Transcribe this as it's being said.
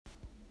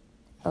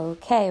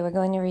Okay, we're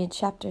going to read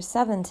chapter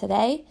 7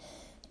 today,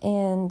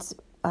 and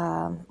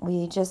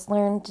we just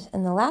learned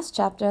in the last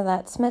chapter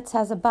that Smits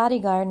has a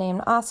bodyguard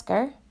named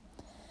Oscar.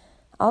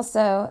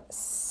 Also,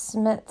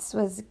 Smits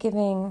was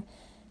giving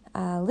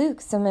Luke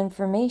some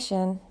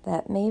information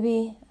that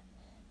maybe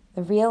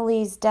the real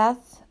Lee's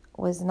death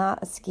was not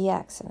a ski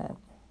accident.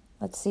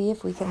 Let's see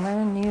if we can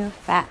learn new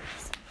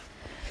facts.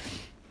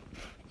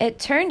 It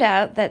turned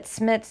out that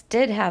Smits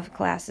did have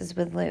classes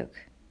with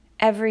Luke.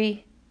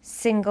 Every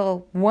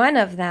single one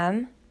of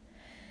them.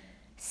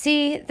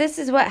 See, this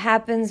is what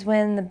happens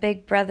when the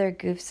big brother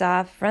goofs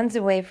off, runs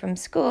away from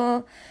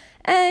school,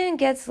 and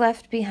gets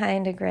left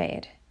behind a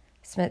grade,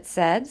 Smits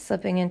said,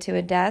 slipping into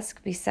a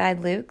desk beside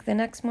Luke the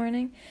next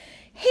morning.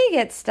 He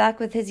gets stuck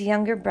with his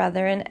younger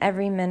brother in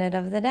every minute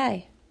of the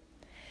day.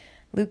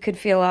 Luke could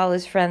feel all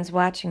his friends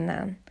watching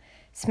them.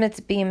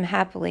 Smits beamed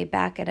happily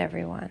back at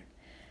everyone.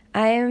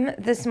 I'm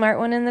the smart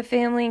one in the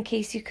family, in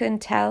case you couldn't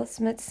tell,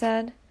 Smits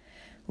said.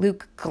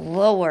 Luke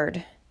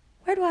glowered.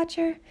 Word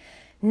watcher.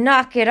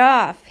 Knock it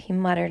off, he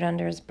muttered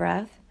under his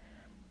breath.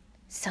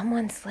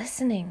 Someone's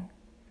listening,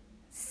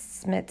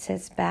 Smits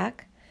hissed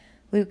back.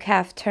 Luke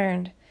half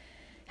turned.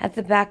 At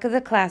the back of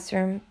the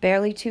classroom,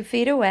 barely 2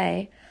 feet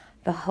away,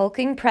 the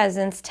hulking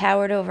presence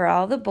towered over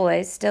all the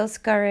boys still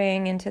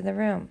scurrying into the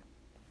room.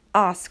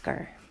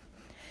 Oscar.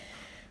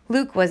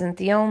 Luke wasn't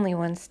the only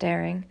one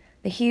staring.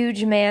 The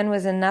huge man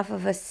was enough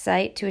of a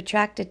sight to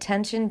attract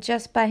attention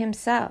just by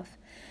himself.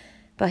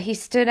 But he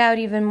stood out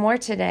even more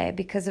today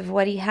because of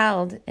what he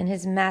held in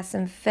his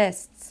massive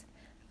fists.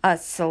 A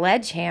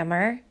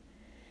sledgehammer.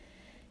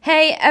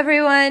 Hey,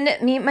 everyone,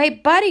 meet my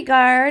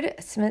bodyguard,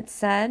 Smits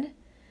said.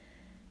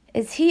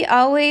 Is he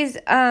always,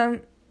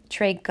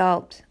 Trey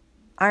gulped.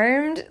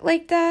 Armed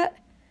like that?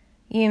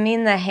 You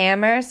mean the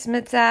hammer,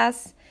 Smits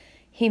asked.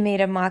 He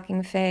made a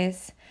mocking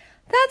face.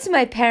 That's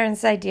my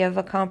parents' idea of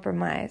a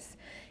compromise.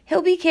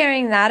 He'll be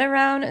carrying that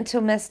around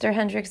until Mr.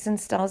 Hendricks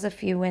installs a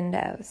few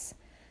windows.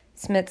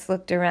 Smits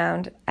looked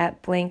around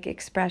at blank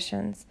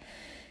expressions.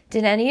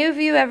 Did any of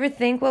you ever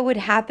think what would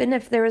happen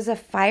if there was a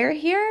fire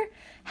here?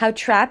 How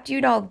trapped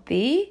you'd all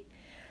be?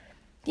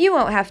 You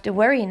won't have to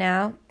worry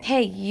now.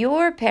 Hey,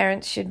 your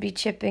parents should be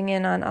chipping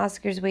in on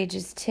Oscar's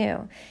wages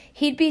too.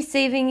 He'd be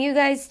saving you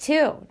guys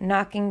too,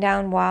 knocking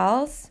down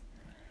walls.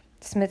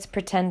 Smits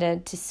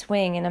pretended to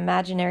swing an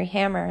imaginary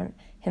hammer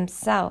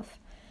himself.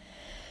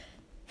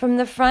 From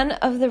the front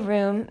of the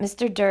room,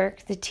 Mr.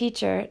 Dirk, the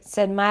teacher,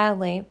 said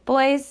mildly,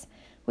 Boys,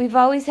 we've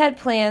always had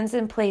plans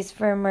in place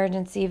for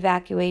emergency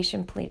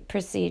evacuation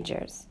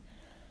procedures.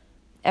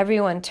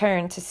 Everyone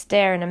turned to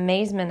stare in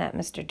amazement at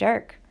Mr.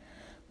 Dirk.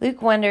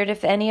 Luke wondered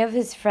if any of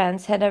his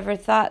friends had ever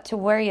thought to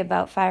worry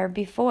about fire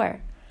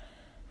before.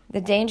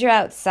 The danger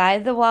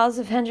outside the walls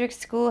of Hendricks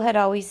School had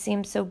always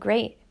seemed so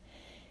great.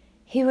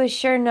 He was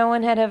sure no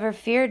one had ever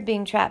feared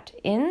being trapped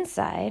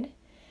inside.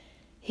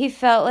 He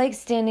felt like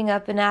standing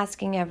up and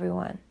asking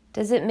everyone,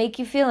 Does it make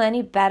you feel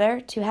any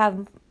better to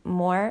have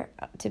more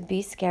to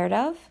be scared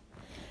of?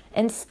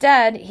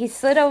 Instead, he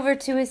slid over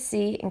to his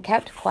seat and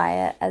kept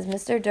quiet as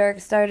Mr.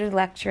 Dirk started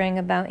lecturing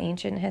about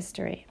ancient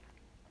history.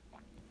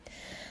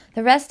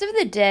 The rest of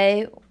the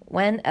day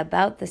went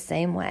about the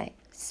same way.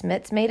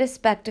 Smits made a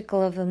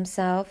spectacle of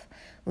himself,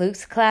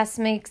 Luke's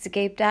classmates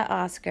gaped at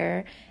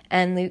Oscar,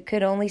 and Luke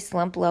could only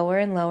slump lower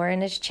and lower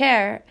in his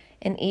chair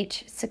in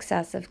each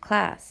successive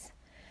class.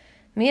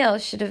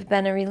 Meals should have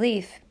been a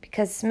relief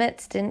because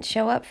Smits didn't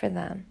show up for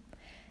them,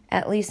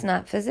 at least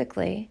not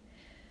physically.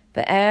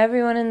 But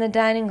everyone in the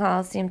dining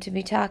hall seemed to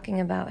be talking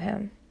about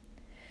him.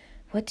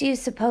 What do you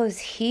suppose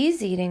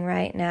he's eating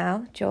right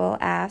now? Joel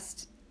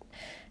asked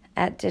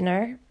at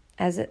dinner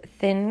as a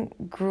thin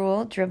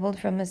gruel dribbled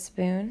from a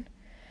spoon.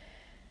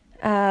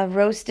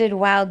 Roasted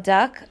wild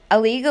duck,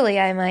 illegally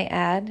I might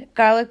add,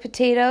 garlic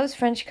potatoes,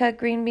 French cut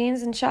green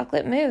beans, and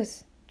chocolate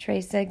mousse, Trey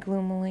said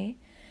gloomily.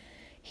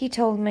 He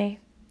told me.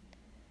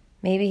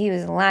 Maybe he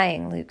was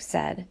lying, Luke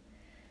said.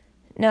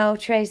 No,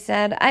 Trey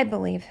said, I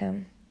believe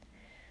him.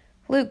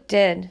 Luke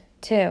did,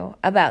 too,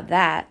 about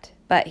that,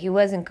 but he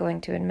wasn't going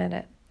to admit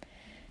it.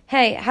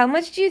 Hey, how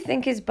much do you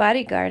think his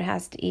bodyguard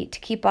has to eat to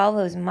keep all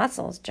those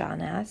muscles,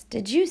 John asked.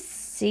 Did you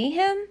see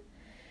him?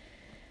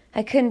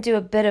 I couldn't do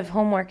a bit of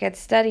homework at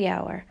study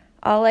hour.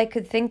 All I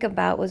could think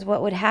about was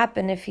what would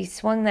happen if he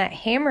swung that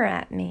hammer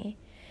at me.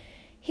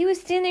 He was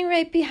standing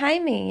right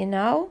behind me, you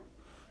know.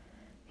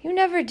 You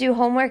never do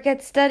homework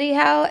at study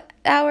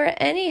hour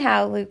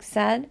anyhow, Luke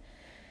said,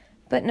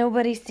 but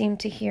nobody seemed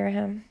to hear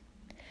him.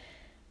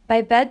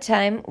 By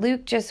bedtime,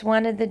 Luke just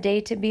wanted the day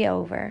to be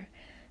over,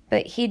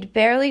 but he'd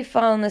barely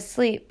fallen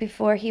asleep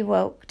before he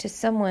woke to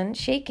someone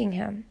shaking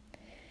him.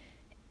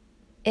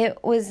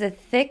 It was a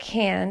thick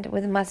hand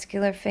with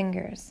muscular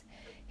fingers.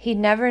 He'd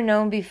never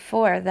known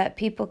before that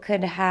people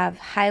could have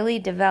highly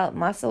developed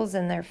muscles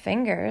in their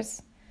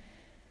fingers.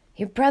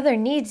 Your brother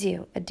needs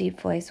you, a deep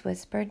voice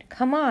whispered.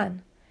 Come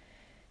on.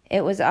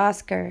 It was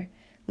Oscar.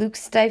 Luke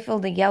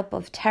stifled a yelp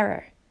of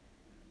terror.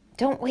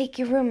 Don't wake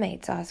your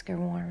roommates, Oscar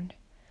warned.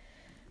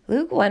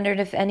 Luke wondered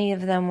if any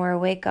of them were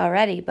awake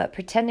already, but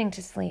pretending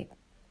to sleep.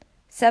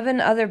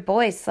 7 other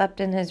boys slept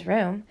in his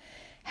room.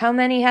 How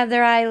many had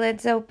their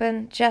eyelids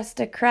open? Just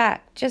a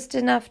crack, just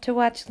enough to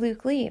watch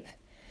Luke leave.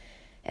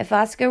 If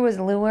Oscar was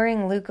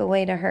luring Luke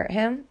away to hurt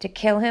him, to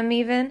kill him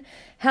even,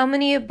 how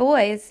many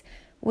boys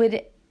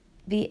would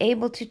be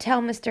able to tell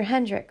Mr.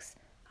 Hendricks,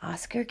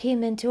 Oscar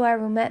came into our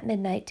room at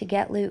midnight to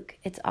get Luke.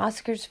 It's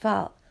Oscar's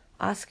fault.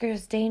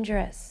 Oscar's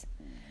dangerous.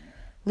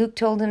 Luke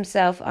told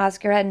himself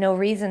Oscar had no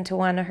reason to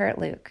want to hurt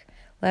Luke,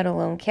 let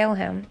alone kill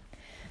him.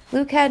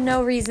 Luke had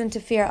no reason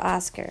to fear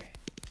Oscar,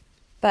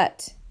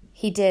 but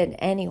he did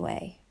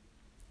anyway.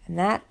 And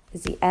that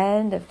is the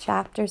end of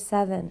chapter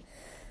 7.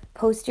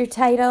 Post your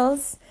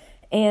titles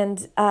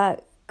and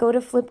go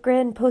to Flipgrid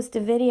and post a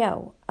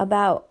video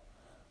about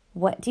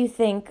what do you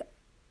think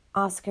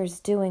Oscar's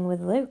doing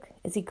with Luke.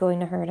 Is he going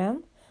to hurt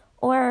him?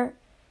 Or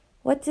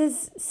what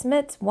does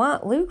Smits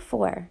want Luke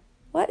for?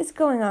 What is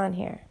going on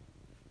here?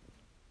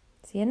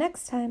 See you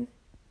next time.